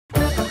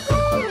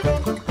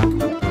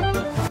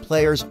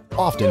players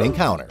often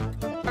encounter.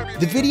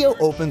 The video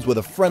opens with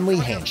a friendly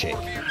handshake.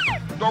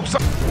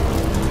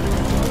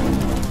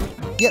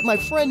 Yet my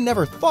friend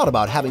never thought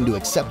about having to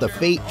accept the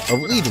fate of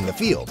leaving the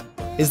field.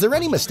 Is there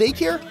any mistake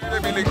here?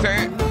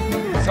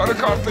 Sarı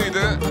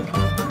kartlıydı.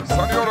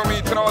 Sanıyorum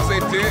itiraz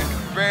etti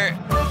ve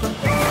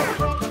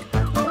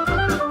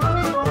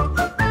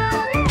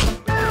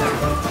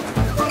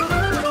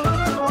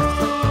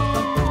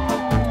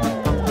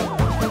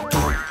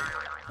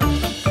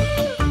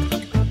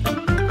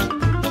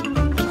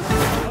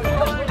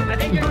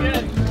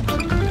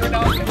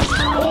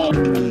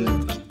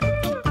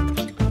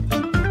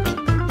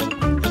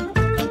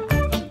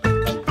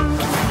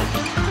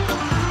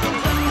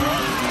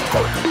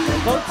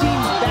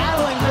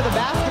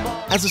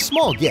As a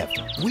small gift,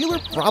 Wheeler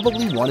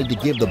probably wanted to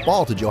give the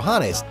ball to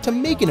Johannes to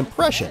make an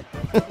impression.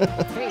 Look,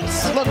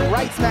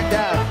 right smack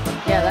dab.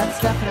 Yeah,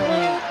 that's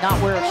definitely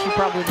not where she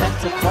probably meant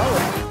to throw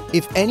it.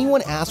 If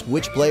anyone asks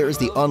which player is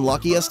the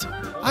unluckiest,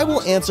 I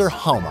will answer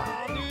Halma.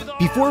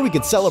 Before we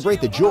could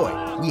celebrate the joy,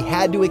 we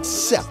had to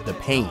accept the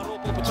pain.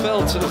 Op het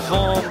veld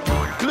van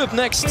Club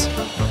Next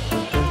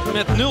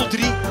met 0-3.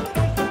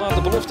 Maar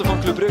de belofte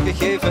van Club Brugge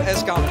geven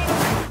SK.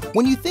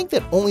 When you think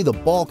that only the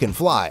ball can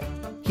fly,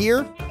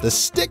 here, the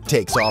stick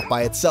takes off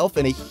by itself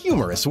in a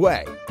humorous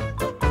way. That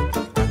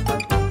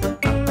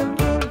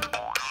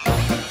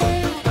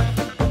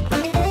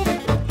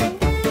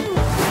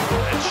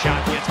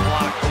shot gets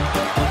blocked.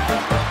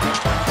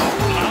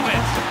 Love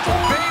it.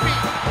 Baby.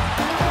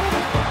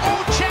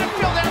 Oh,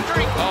 Chatfield after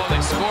he... Oh,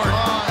 they scored.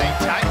 Oh, I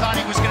thought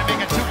he was going to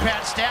make a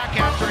two-pad stack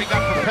after he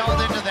got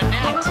propelled into the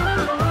net.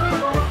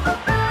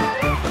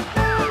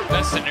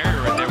 That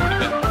scenario right there would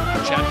have been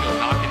Chatfield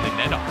knocking the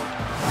net off.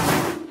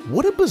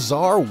 What a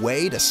bizarre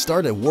way to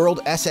start a World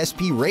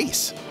SSP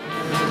race.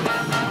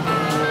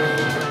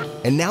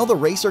 And now the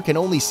racer can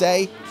only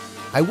say,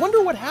 I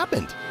wonder what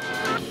happened.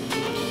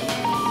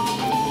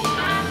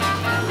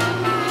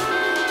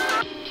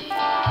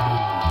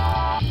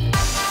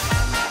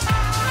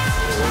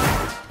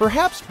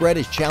 Perhaps Brett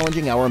is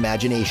challenging our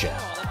imagination.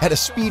 At a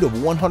speed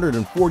of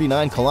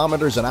 149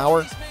 kilometers an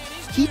hour,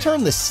 he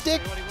turned the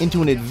stick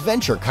into an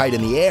adventure kite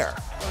in the air.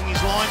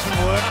 His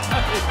linesman work.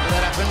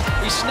 That happened.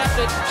 He snapped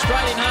it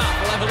straight in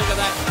half. We'll have a look at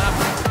that.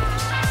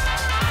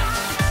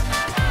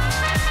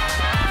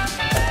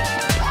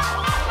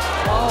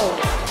 Whoa.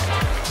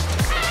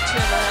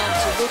 Turn around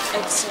to look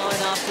at Sloan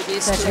after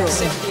this to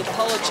accept the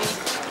apology.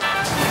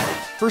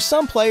 For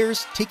some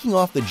players, taking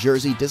off the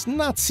jersey does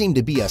not seem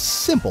to be a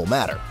simple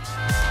matter.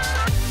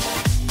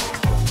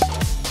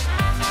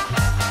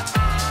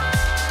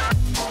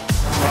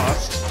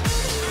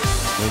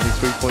 Maybe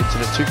 3 points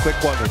in a too quick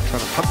one. They're trying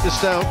to hunt this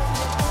down.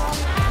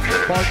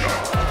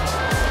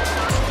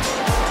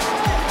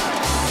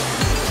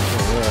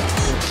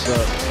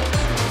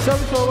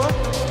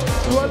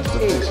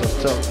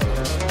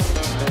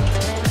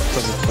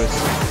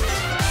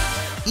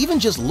 Even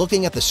just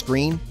looking at the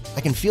screen,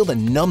 I can feel the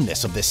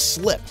numbness of this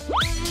slip.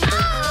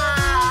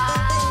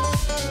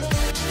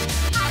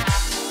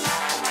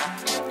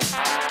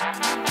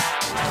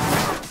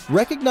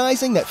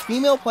 Recognizing that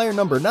female player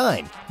number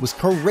 9 was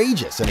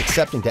courageous in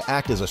accepting to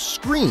act as a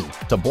screen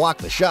to block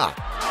the shot.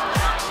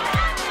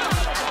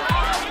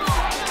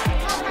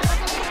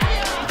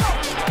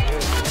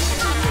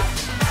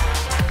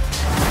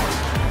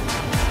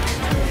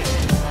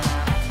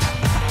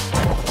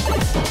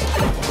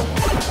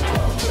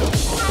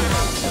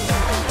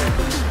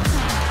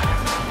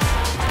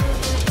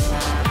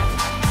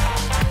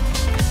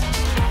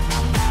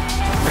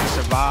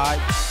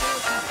 Survive.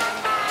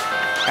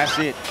 That's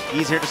it.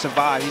 He's here to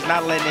survive. He's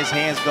not letting his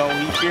hands go.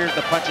 He fears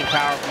the punching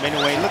power from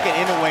Inoue. Look at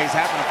Inoue. He's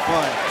having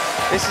fun.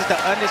 This is the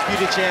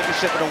undisputed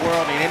championship of the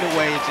world, and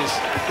Inoue is just,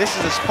 this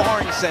is a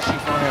sparring session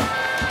for him.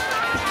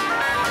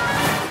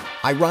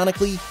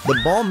 Ironically,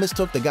 the ball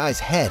mistook the guy's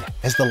head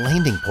as the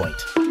landing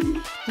point.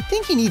 I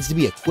think he needs to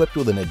be equipped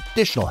with an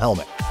additional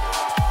helmet.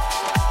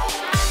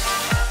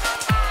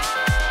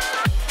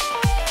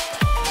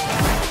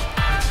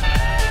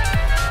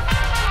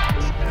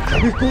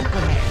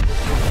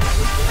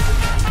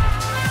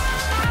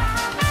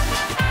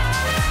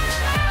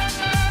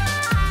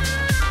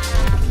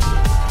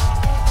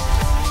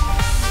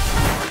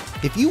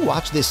 If you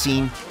watch this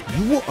scene,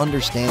 you will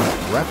understand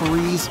that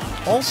referees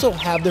also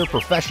have their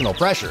professional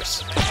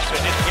pressures. Is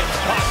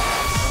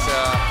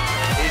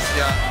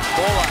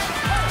goal line.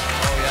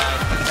 Oh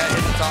yeah, that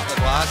hit the top of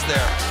the glass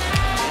there.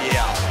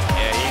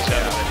 Yeah, he's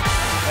out of it.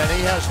 And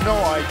he has no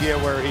idea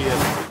where he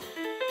is.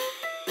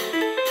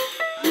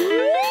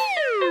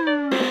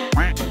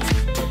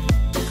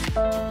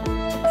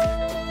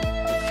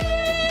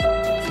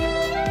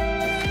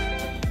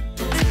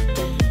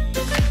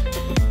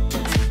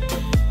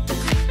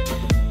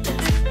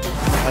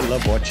 I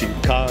love watching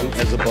Khan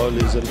as a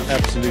bowler is an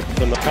absolute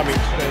phenomenon. Coming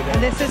straight out.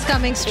 This is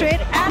coming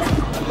straight and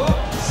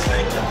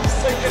Sink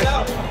it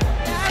out.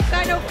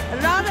 kind of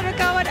rather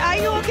recovered. Are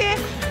you okay?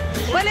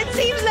 Well, it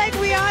seems like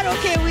we are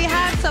okay. We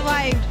have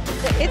survived.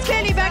 It's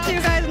clearly back to you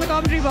guys in the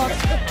commentary box.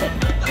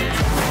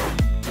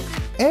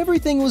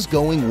 Everything was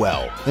going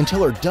well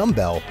until her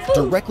dumbbell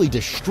directly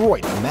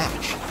destroyed the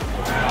match.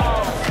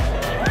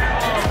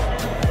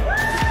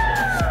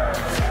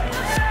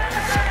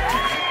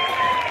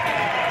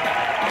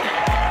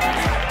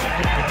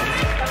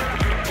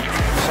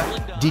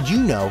 Did you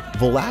know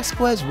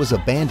Velasquez was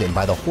abandoned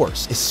by the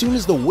horse as soon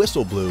as the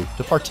whistle blew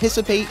to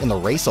participate in the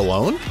race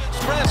alone?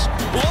 Express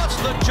lost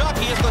the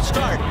jockey at the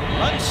start.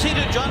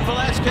 Unseated John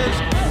Velasquez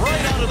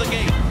right out of the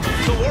gate.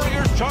 The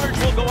Warriors charge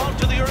will go out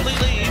to the early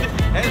lead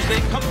as they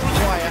come through the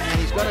Quiet, and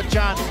he's got a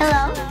chance.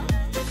 Hello.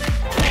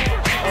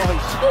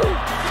 Oh,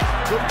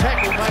 good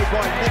tackle made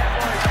by Nick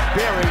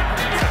Berry.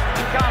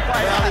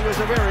 Well, he was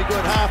a very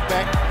good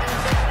halfback.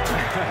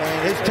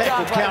 And his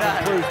tackle count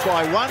improves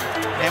by 1,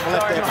 and we'll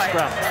have to have a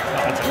scrum.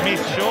 That's a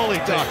miss, surely,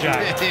 TJ.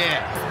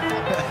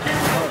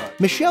 Yeah.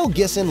 Michelle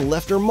Gisson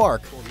left her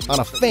mark on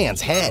a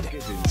fan's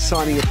head.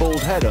 Signing a bald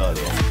head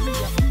earlier.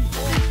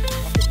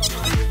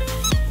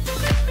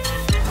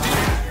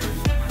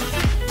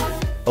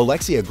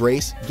 Alexia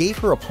Grace gave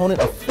her opponent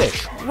a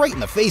fish right in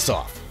the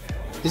face-off.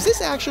 Is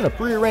this action a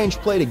prearranged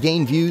play to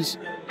gain views? You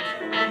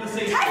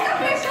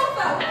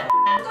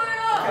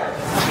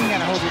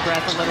gotta hold your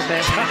breath a little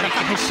bit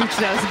when he shoots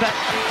those, but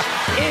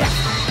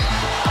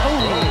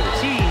oh,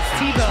 geez,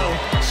 Tebow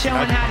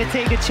showing how to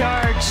take a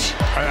charge.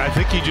 I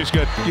think he just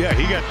got, he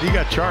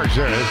got charged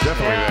there. It's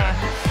definitely that.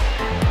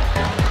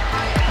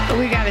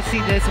 We gotta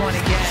see this one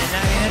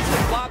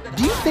again.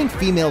 Do you think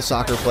female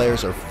soccer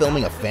players are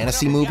filming a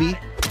fantasy movie?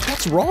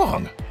 That's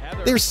wrong.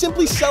 They're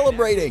simply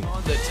celebrating.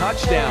 The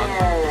touchdown,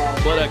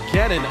 but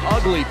again, an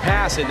ugly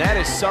pass, and that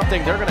is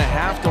something they're gonna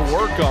have to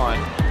work on.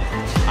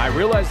 I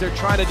realize they're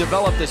trying to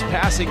develop this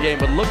passing game,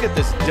 but look at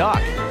this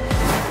duck.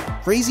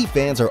 Crazy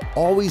fans are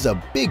always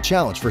a big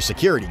challenge for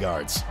security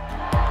guards.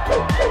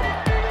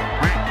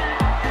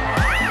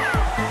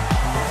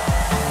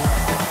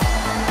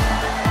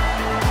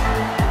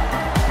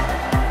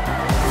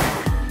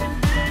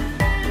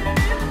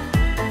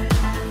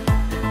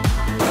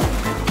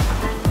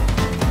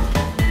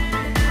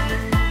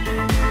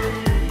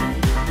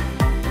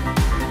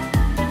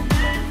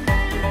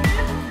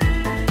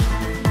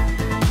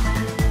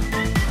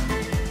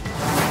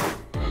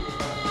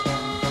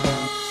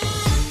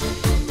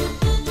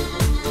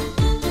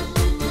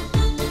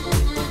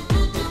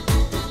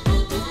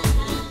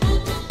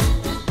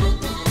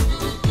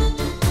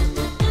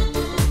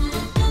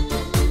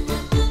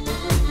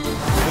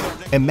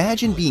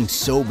 Imagine being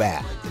so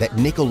bad that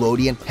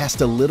Nickelodeon has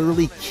to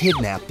literally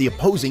kidnap the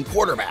opposing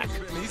quarterback.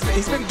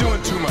 He's been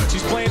doing too much.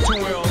 He's playing too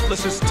well.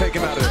 Let's just take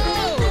him out of there.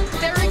 Oh,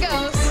 there he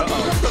goes.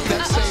 Uh-oh.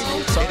 That's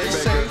safe. Sorry,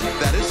 Baker.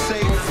 That is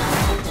safe.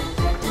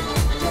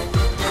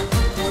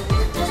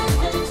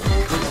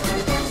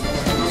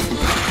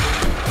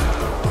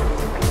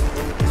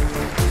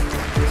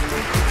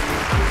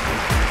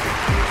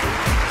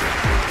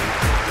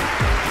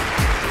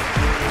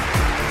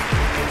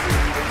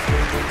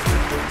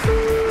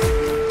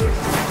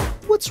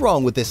 What's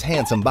wrong with this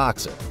handsome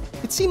boxer?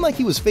 It seemed like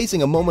he was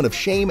facing a moment of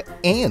shame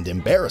and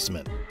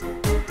embarrassment.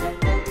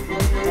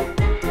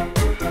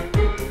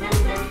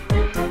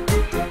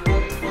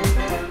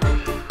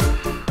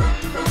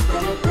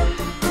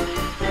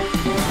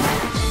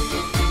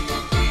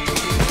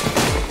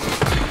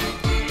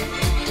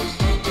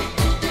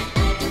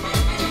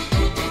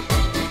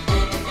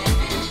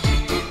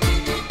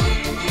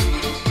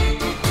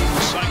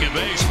 Second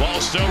base, ball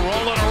still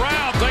rolling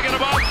around, thinking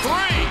about 3.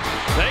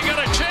 They got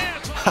a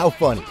chance. How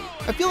funny.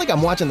 I feel like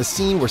I'm watching the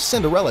scene where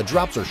Cinderella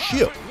drops her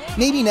shoe.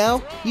 Maybe now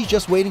he's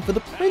just waiting for the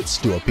prince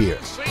to appear.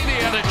 He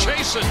had to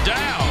chase it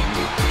down,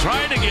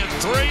 trying to get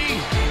 3,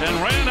 and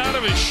ran out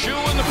of his shoe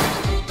in the...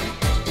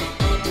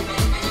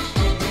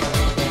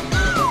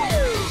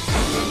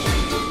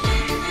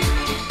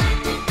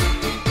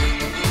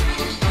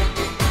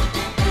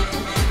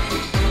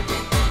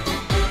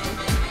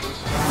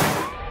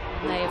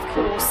 They, of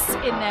course,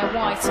 in their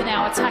white are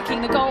now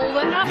attacking the goal.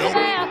 And after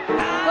that,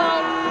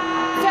 well,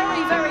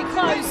 very, very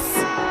close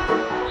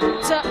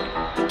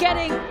to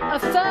getting a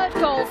third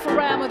goal for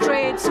Real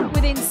Madrid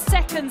within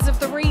seconds of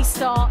the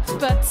restart.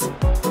 But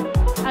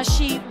as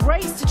she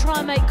raced to try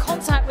and make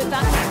contact with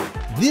that.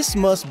 This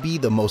must be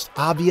the most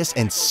obvious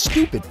and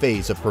stupid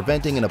phase of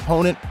preventing an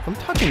opponent from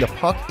touching the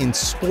puck in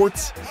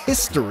sports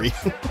history.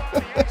 He's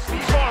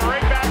going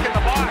right back in the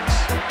box.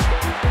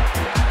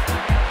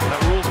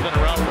 That rule's been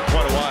around for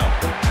quite a while.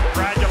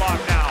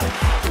 Radulov now.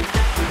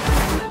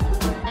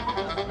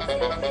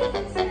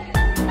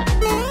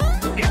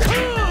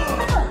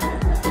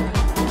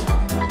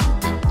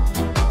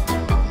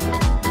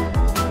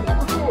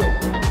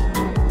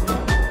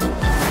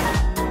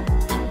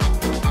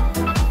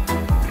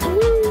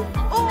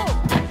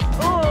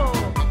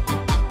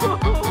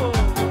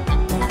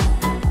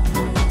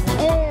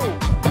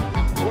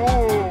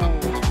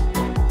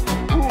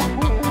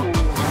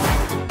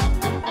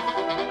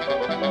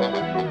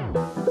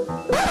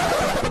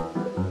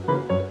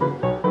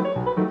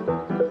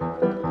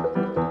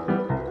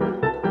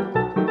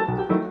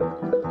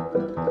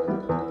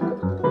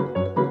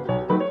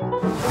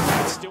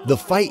 The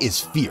fight is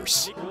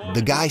fierce.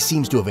 the guy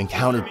seems to have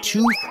encountered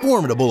two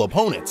formidable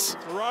opponents.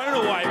 Thrown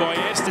away by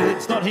Estes.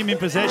 It's not him in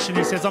possession.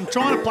 He says, I'm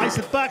trying to place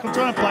it back. I'm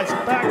trying to place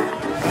it back.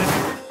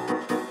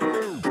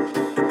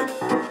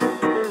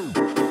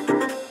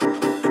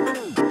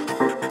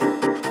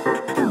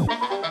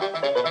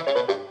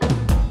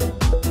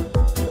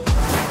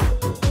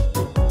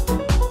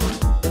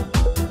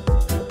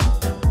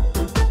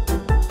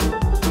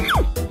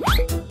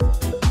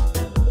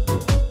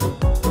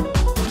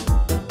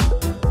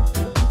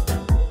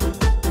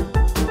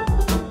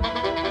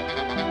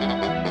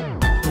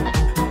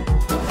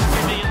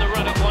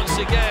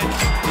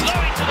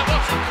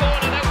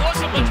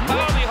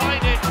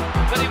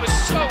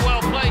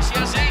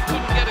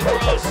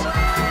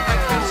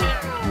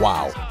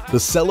 Wow, the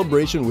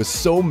celebration was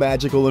so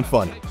magical and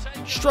funny.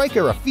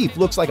 Striker Afif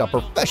looks like a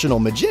professional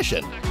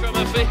magician.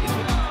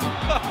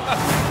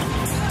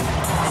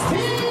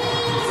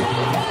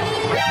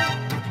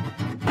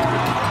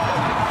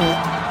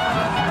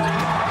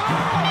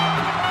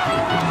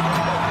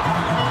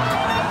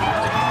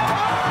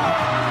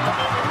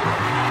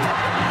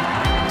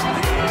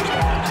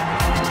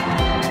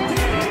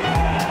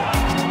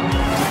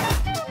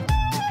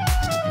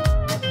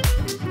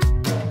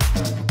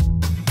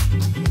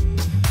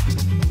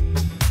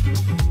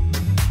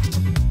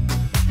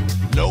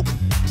 Nope.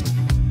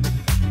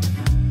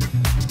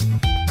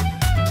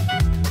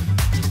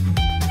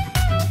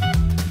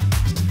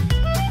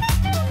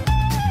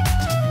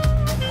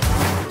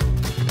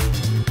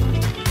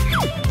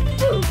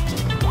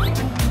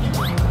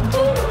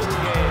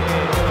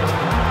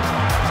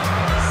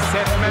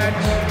 Set match.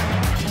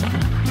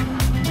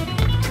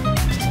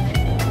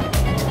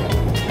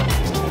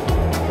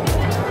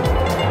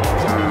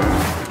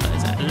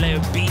 Leo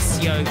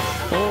Bicio.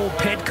 Oh,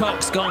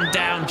 Pidcock's gone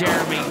down,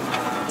 Jeremy.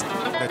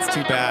 That's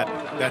too bad.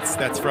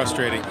 That's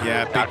frustrating.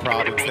 Yeah, big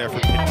problems there for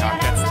Pidcock.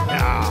 That's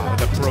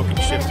the broken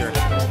shifter.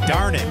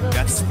 Darn it.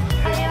 That's,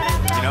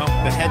 you know,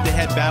 the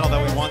head-to-head battle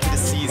that we wanted to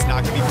see is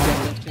not going to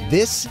be.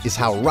 This is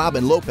how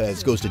Robin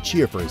Lopez goes to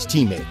cheer for his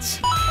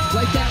teammates.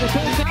 Like that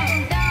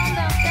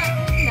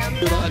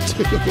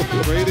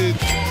Rated.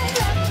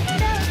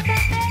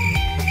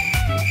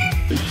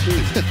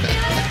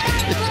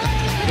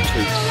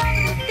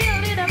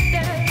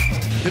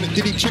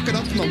 Did he check it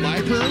up from the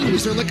library?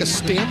 Was there like a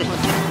stamp on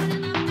it?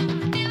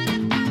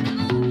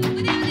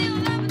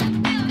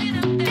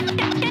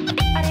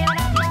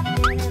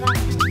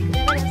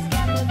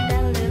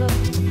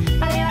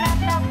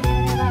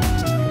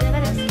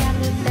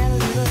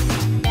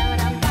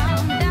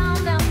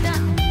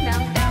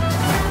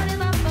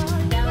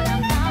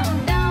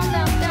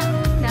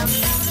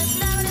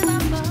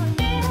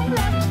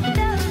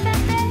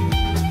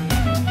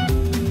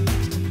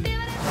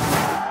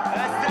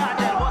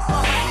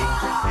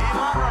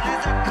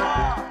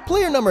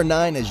 Player number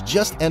 9 has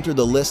just entered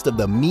the list of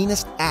the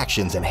meanest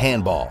actions in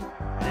handball.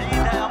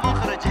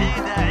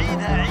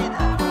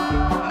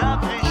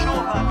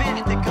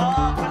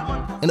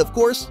 And of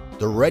course,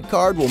 the red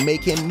card will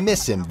make him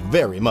miss him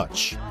very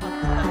much. Of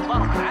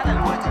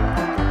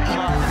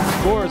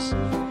course.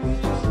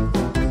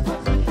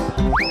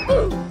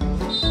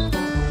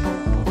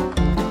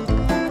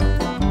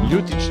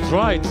 Ljutic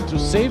tried to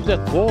save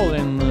that ball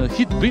and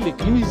hit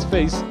Bilic in his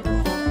face.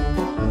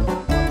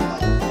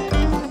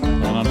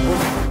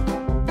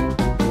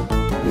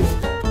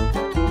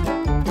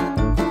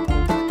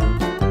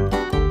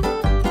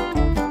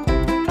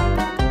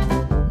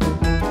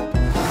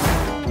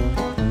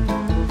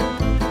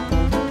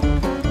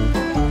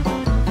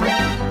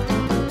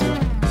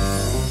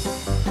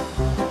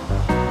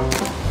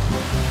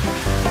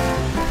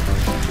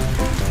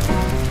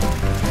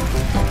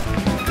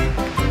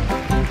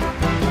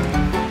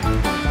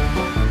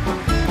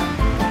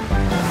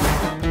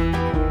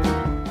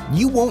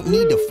 You won't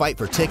need to fight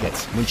for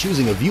tickets when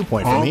choosing a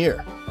viewpoint from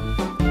here.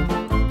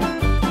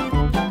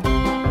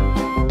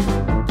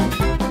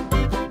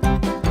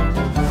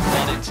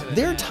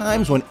 There are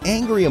times when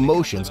angry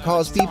emotions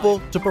cause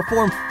people to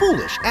perform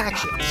foolish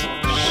actions.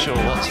 Sure,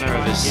 what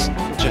Zverev has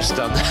just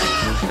done.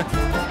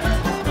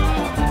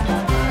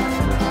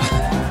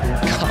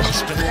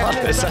 Carlos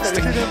Bernardes has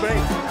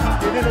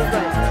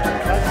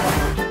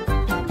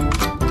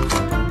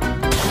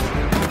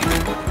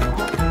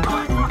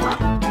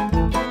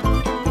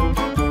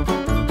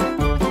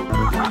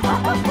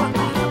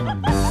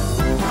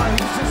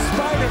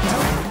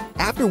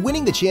After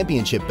winning the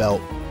championship belt,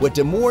 what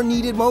D'Amore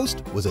needed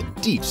most was a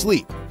deep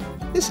sleep.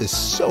 This is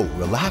so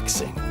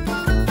relaxing.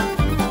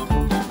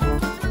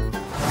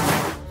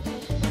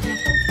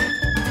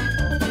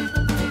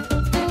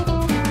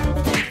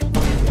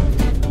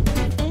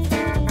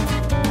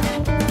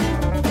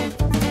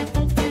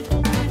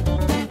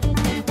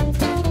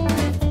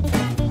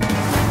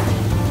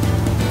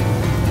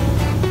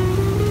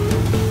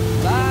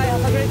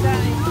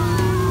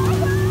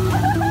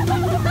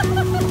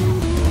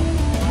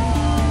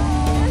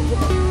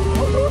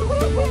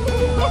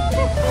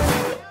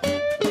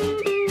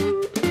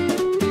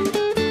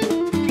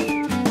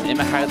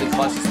 Emma Haley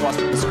closest to us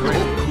from the screen.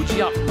 Pucci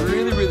up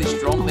really, really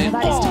strong there.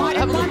 That is tight.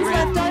 Have a look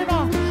around. Left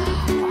over.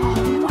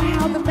 Oh, wow.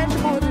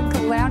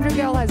 our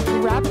girl has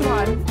grabbed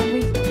one.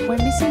 We're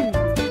missing.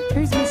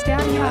 Who's missed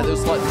out here?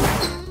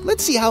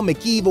 Let's see how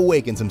McKeeve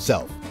awakens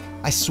himself.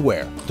 I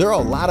swear, there are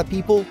a lot of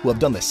people who have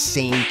done the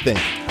same thing.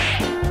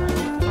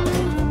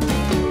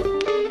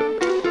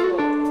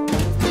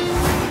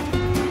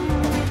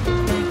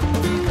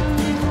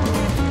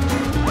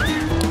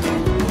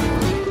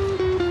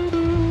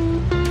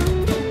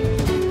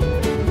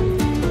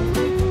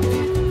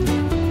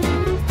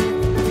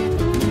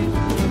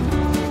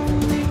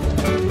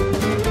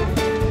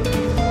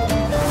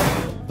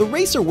 The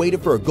racer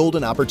waited for a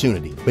golden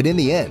opportunity, but in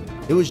the end,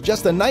 it was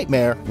just a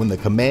nightmare when the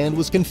command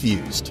was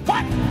confused.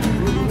 What?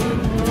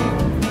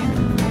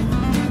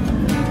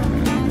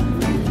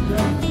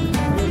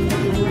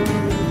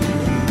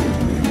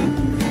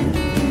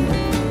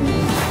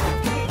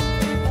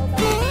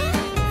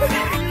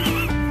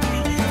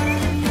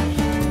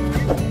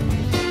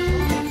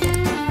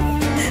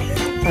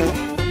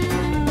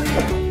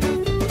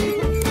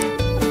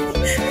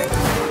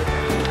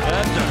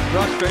 That's a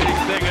frustrating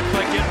thing. It's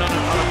like getting on a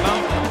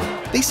mountain.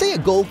 They say a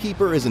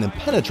goalkeeper is an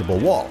impenetrable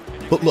wall,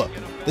 but look,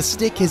 the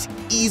stick has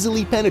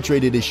easily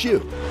penetrated his shoe.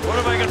 What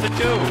am I going to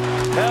do?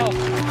 Help!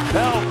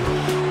 Help!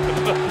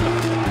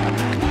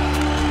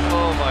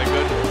 Oh my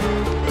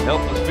goodness.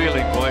 Helpless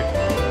feeling, boy.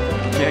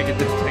 Can't get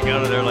this thing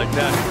out of there like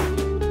that.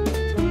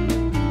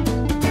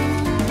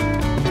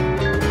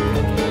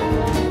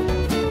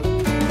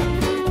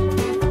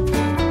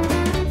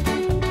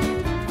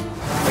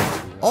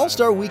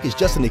 All-Star Week is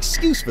just an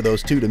excuse for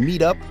those two to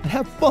meet up and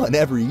have fun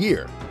every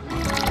year.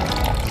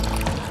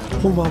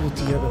 Pull Marble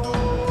together.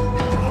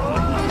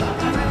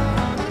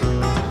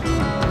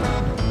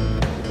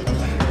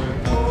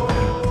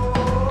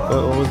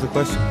 What was the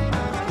question?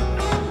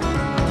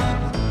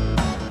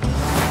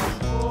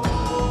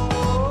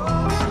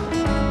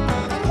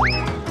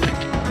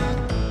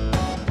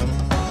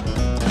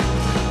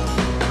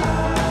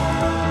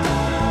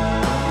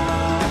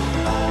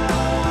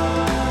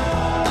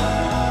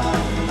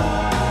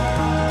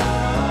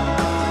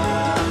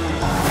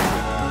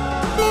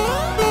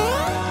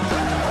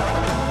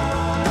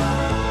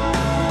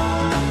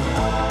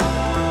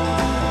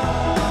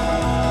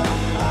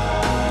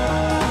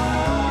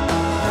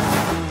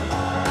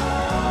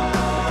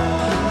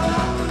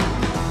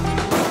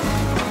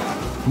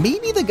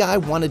 Maybe the guy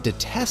wanted to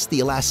test the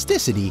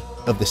elasticity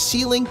of the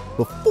ceiling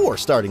before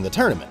starting the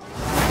tournament.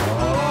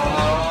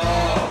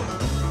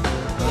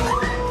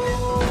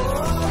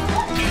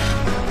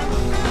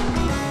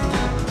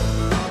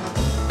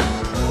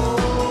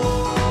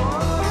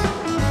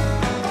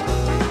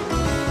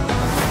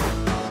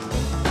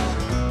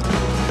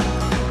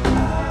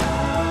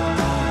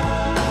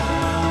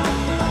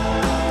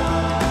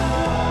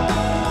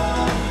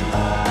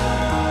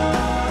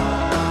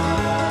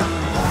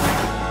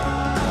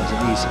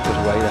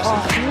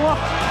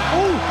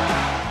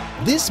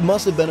 This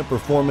must have been a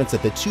performance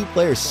that the two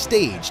players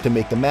staged to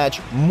make the match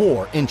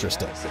more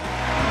interesting.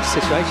 A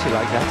situation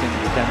like that in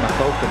the Denmark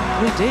Open.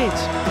 We did.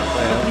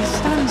 He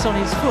stands on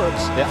his foot.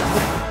 Yeah.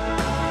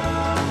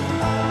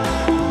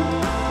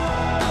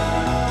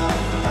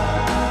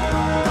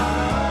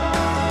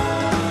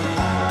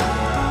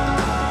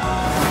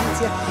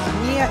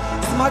 Не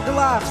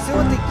смогла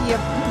все-таки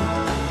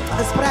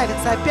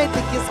справиться.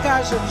 Опять-таки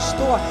скажем,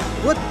 что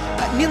вот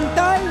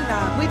ментально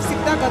мы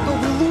всегда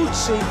готовы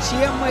лучше,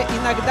 чем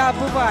иногда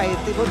бывает.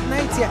 И вот,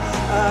 знаете,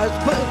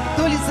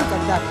 то ли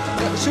когда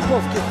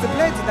шиповки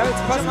цепляются, давайте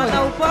посмотрим.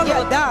 Она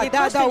упала,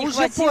 да,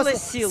 уже после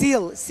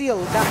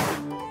сил, да.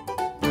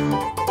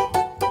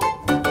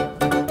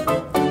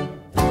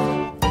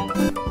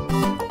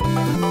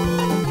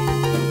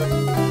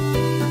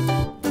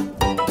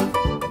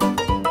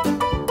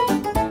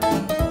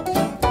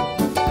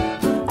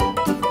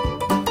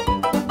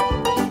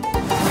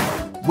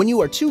 When you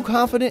are too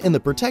confident in the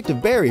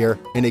protective barrier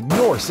and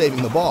ignore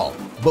saving the ball.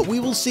 But we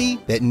will see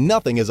that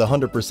nothing is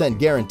 100%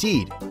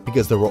 guaranteed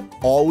because there will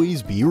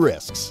always be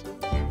risks.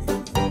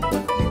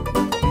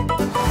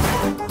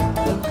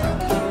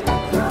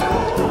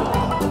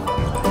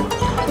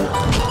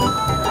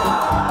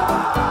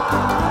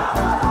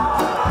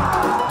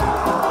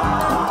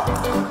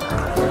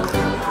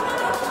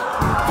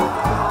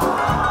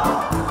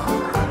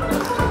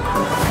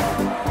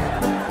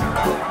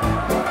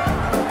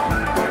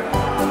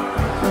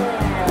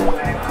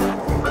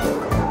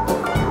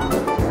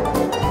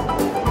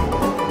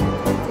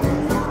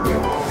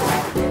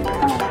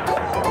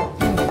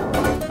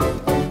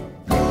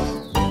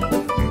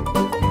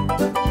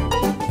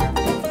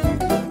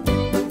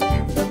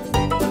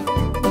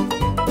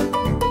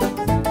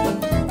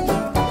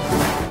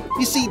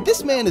 You see,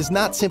 this man is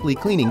not simply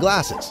cleaning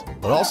glasses,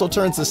 but also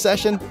turns the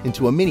session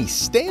into a mini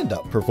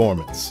stand-up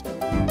performance.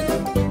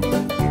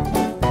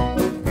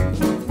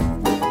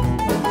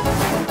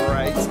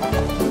 Right.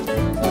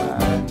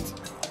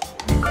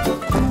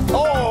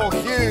 Oh,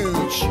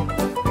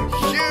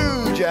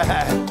 huge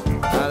ahead.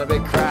 And a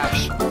big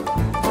crash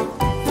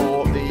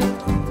for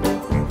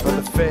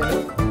the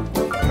fin.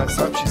 Let's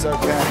hope she's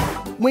okay.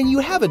 When you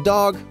have a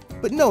dog,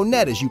 but no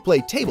net as you play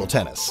table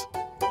tennis.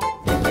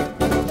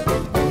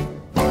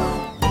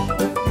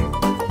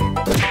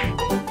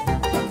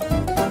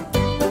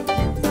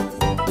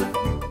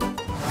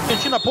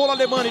 Paula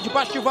Alemani, de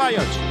baixo de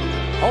vaias.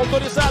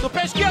 Autorizado,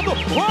 pé esquerdo.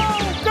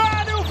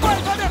 Roncalho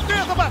faz a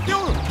defesa, bateu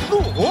no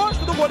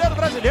rosto do goleiro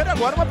brasileiro.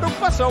 Agora uma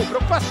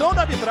preocupação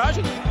da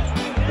arbitragem.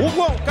 O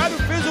Roncalho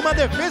fez uma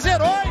defesa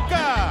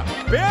heróica.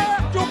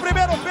 Perde o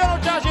primeiro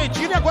pênalti da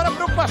Argentina e agora a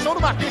preocupação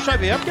do Marquinhos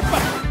Xavier.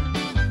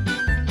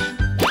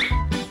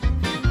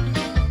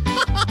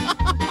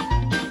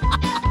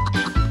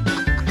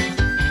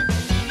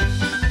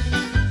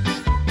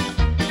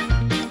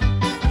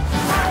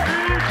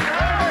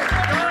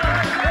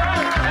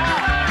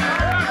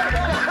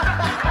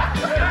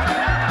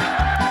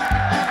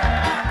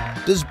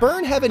 Does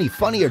Byrne have any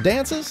funnier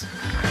dances?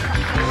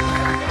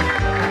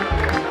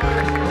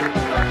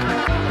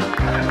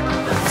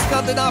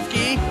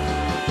 Skandynawki.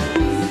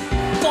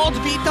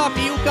 Podbita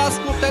piłka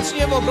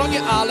skutecznie w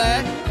obronie,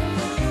 ale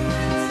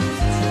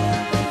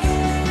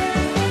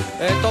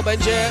to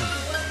będzie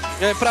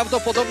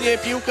prawdopodobnie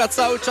piłka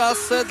cały czas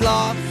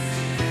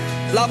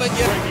dla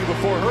Węgier.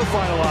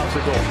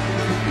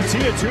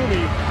 Tia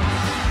Toomey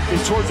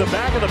is towards the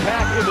back of the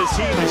pack in this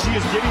team, and she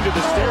is getting to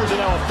the stairs, and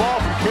now a fall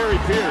from Carrie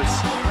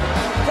Pierce.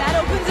 That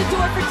opens the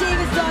door for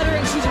Davis' daughter,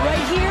 and she's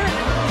right here.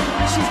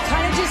 She's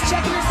kind of just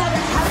checking herself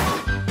out.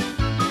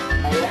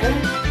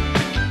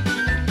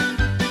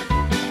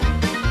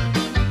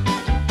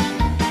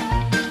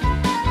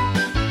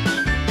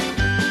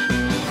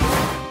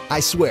 I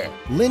swear,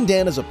 Lynn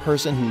Dan is a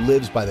person who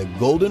lives by the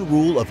golden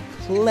rule of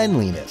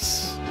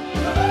cleanliness.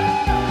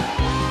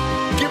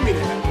 Give me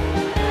that.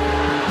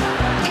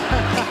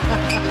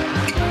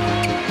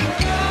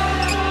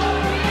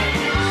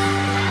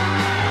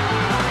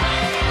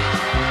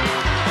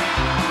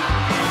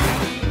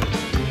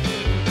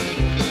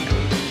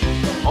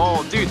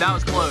 Oh, dude, that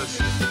was close.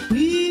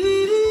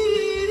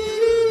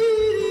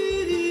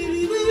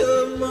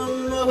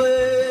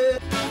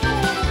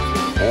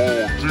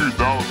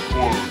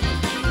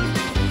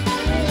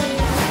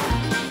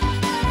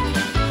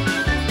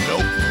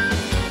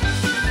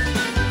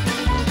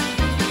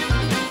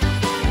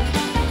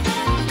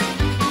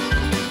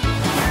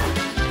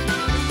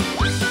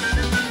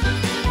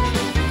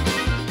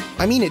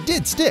 I mean, it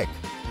did stick,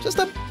 just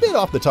a bit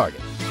off the target.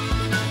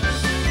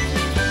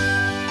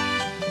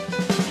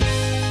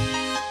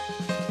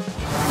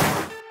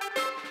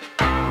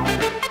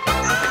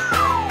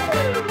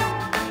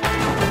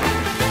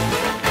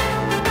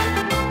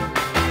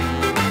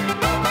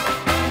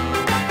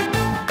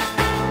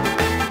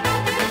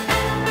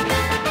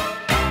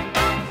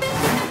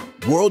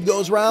 World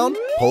goes round,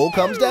 pole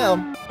comes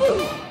down.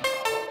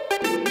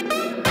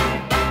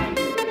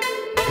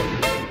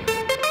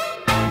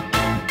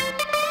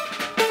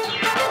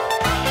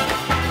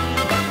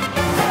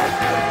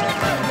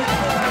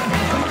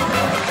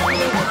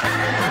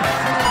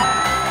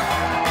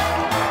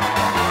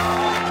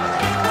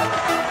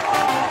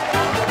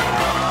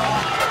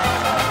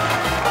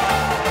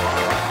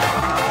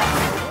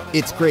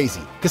 It's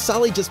crazy.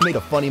 Casale just made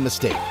a funny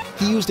mistake.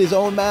 He used his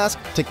own mask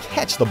to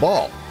catch the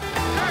ball.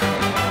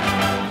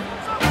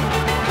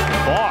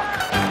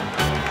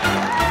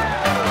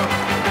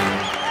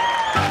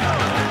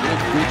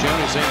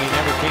 Johnny saying he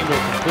never came to a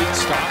complete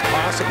stop,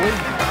 possibly?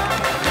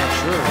 Not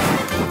sure.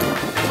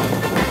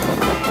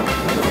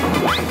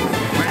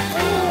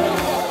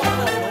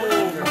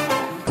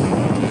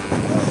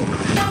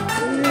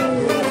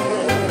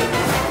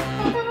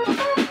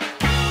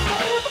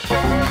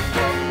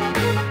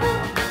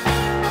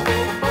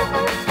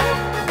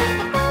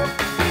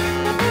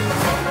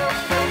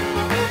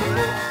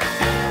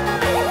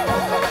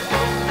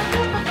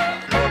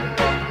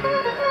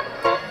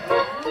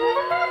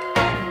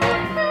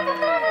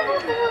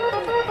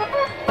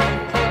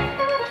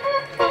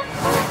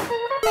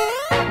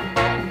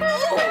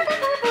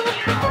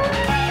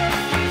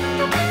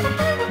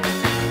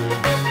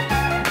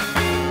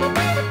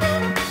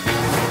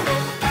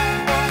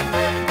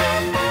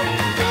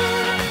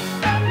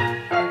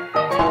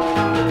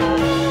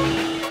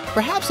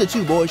 Perhaps the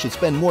two boys should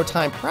spend more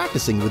time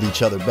practicing with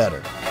each other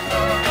better.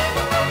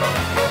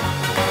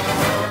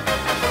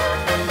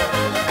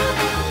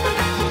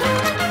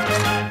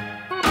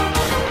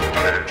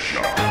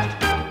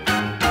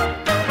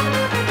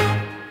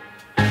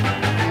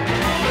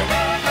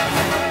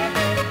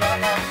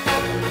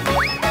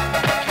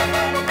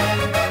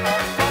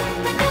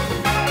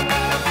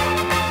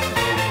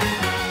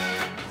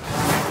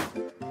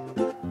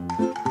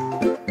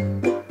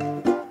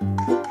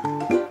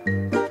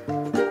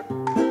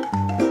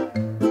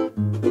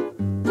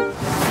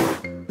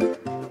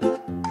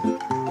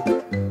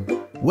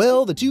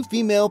 Well, the two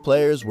female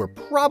players were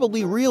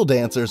probably real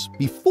dancers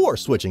before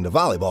switching to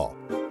volleyball.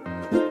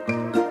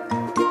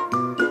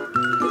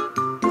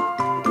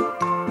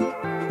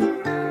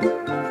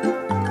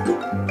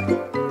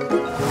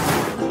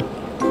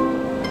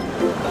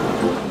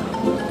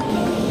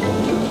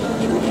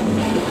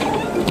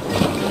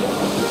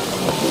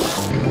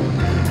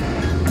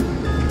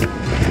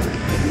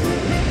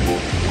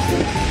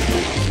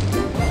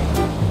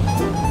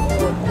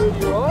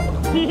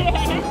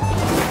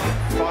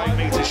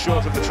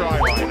 Short of the try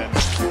line and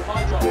with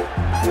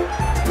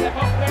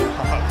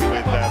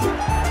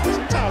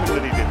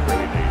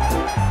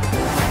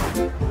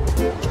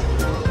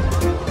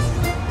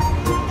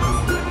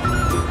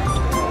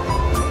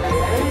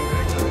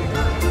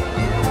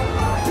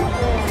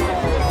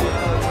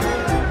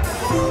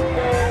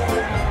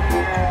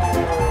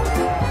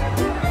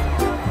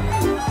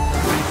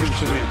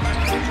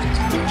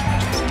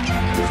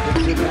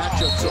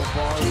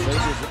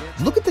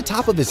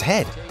top of his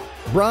head.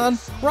 Bron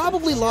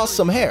probably lost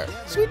some hair,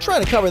 so he's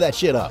trying to cover that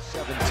shit up.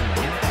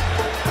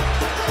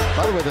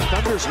 By the way, the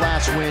Thunder's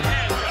last win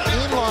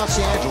in Los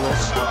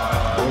Angeles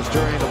was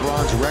during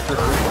LeBron's record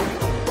break.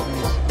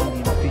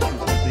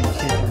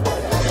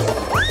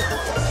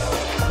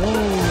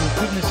 Oh,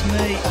 goodness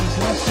me, he's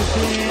lost it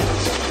there.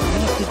 He's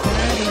lost it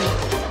badly.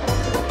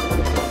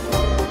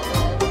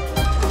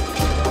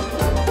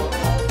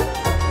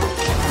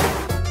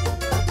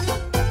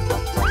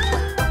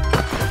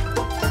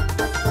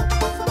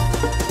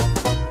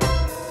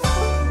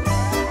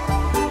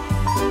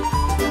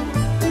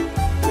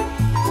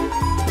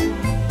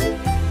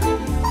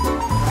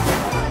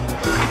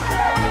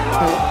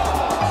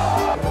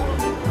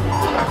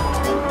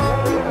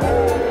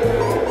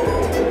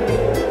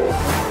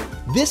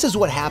 This is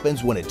what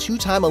happens when a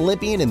two-time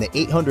Olympian in the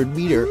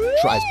 800-meter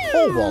tries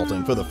pole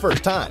vaulting for the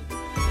first time.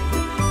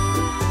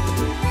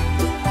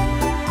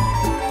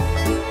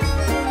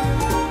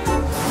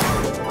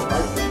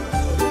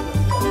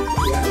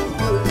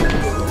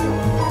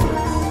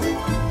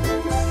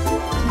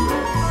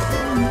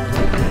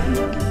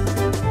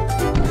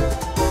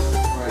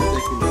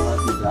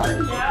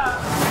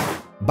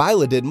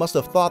 Bailadid must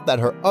have thought that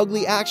her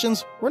ugly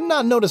actions were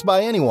not noticed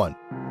by anyone.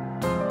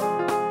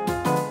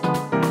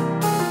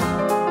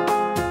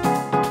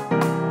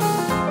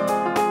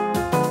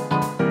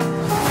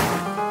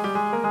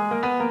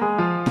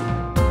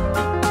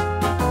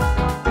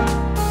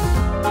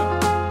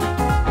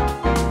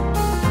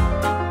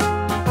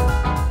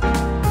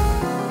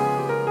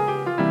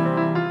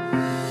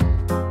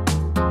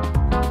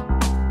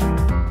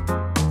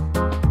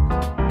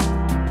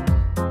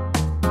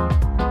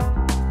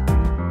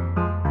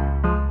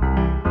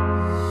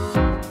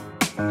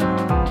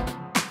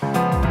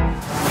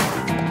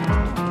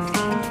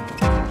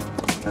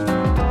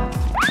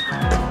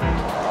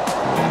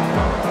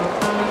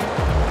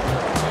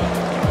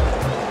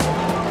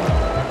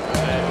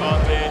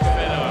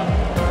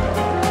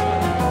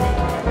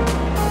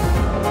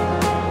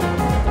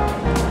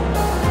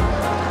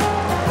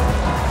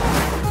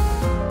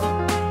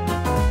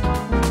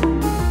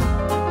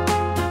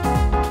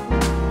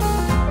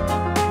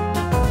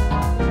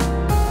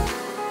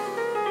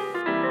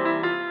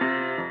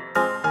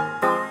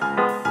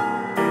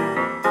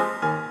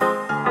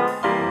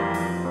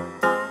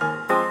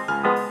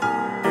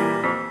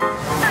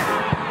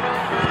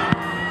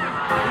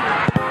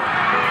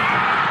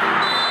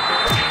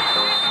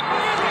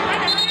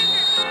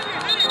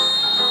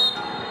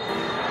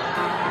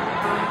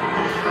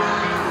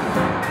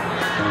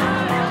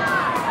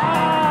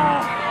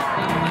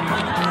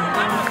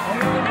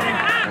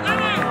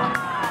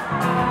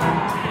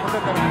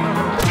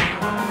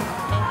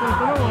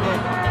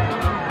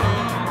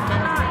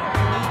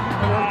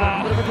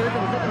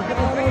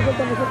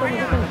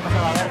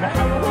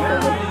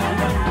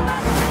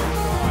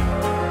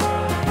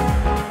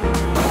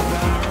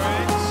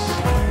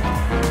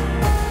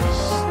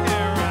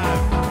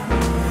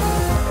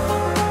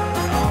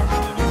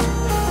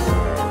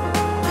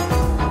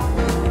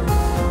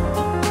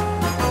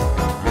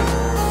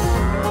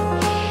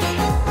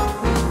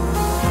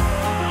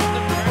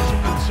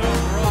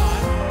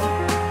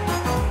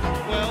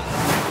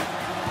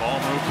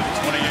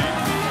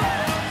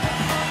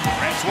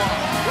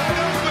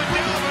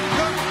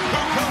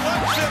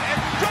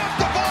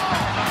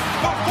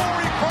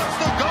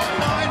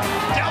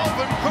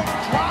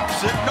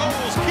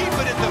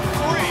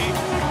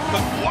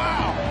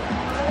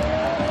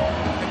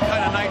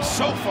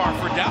 So far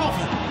for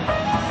Dalvin.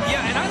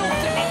 Yeah, and I don't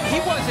think he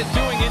wasn't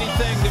doing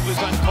anything that was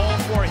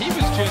uncalled for. He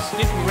was just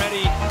getting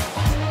ready.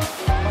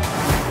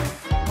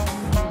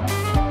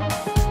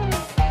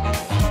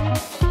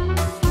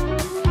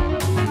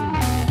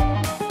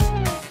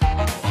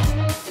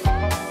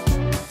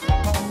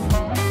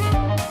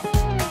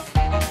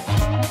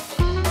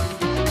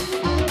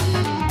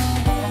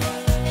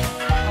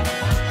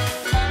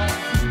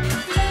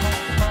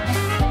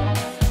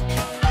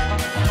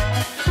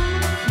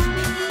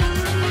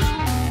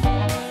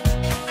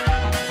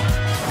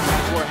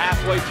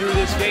 Through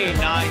this game,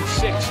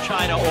 9-6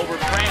 China over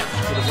France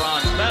for the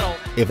bronze medal.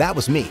 If that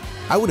was me,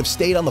 I would have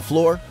stayed on the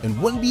floor and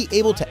wouldn't be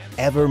able to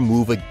ever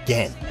move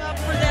again. Up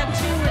for that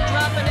too, we're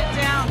dropping it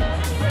down.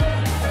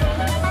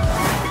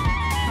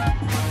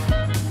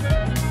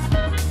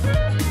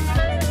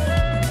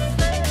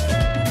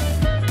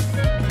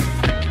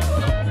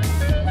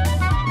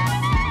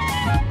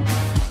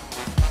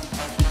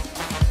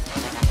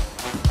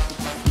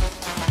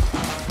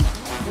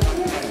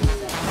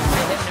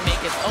 For him to make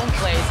his own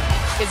plays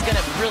is going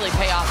to really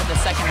pay off in the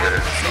second half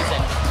of the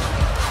season.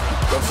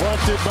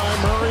 Deflected by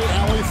Murray.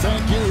 Allie,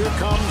 thank you. Here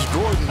comes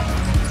Gordon.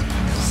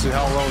 See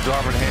how low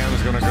Darvin Ham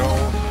is going to go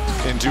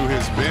into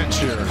his bench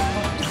here.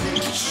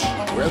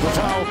 We have the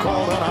foul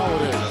called on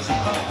Holiday.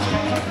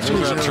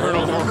 There's a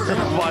turnover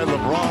by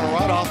LeBron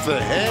right off the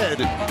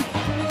head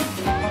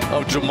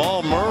of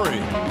Jamal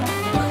Murray.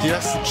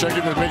 Yes,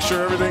 checking to make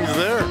sure everything's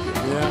there.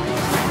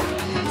 Yeah.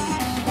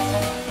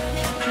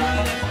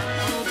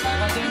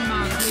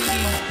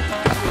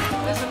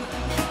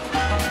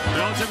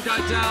 Johnson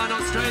go down.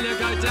 Australia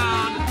go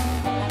down.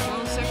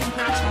 Well, second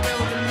crash for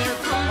Belgium. They're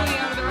probably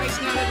out of the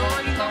race now. They've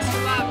already lost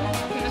a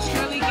lap. Can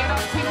Australia get up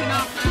quick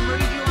enough and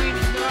rejoin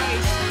the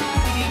race?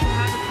 We need to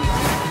have a quick...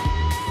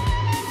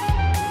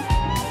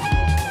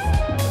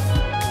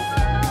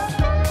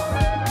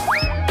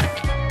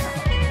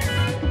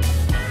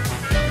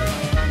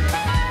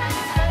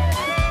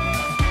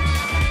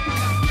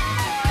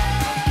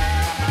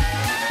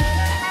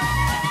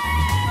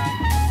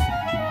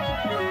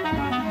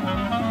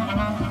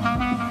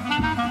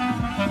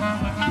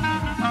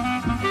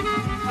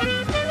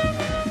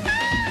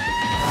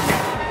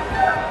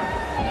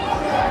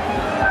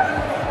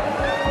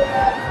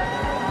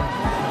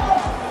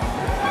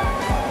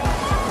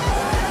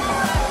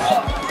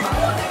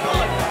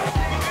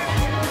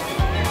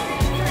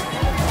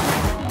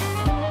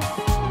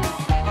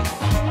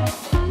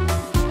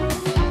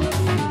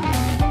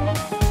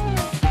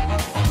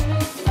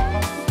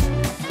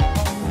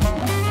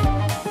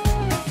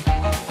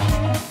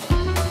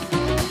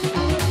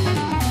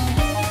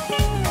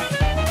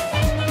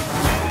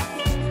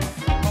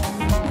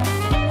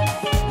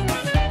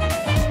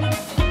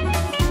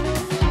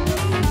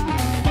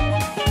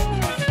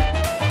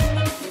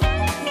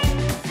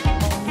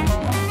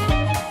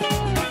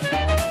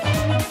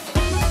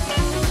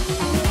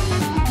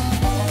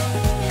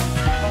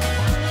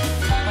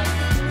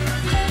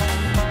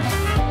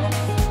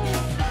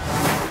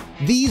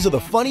 These are the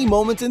funny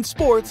moments in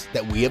sports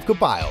that we have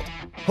compiled.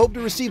 Hope to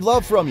receive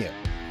love from you.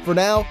 For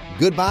now,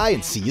 goodbye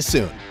and see you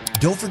soon.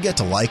 Don't forget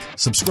to like,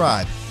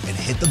 subscribe, and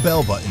hit the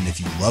bell button if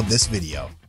you love this video.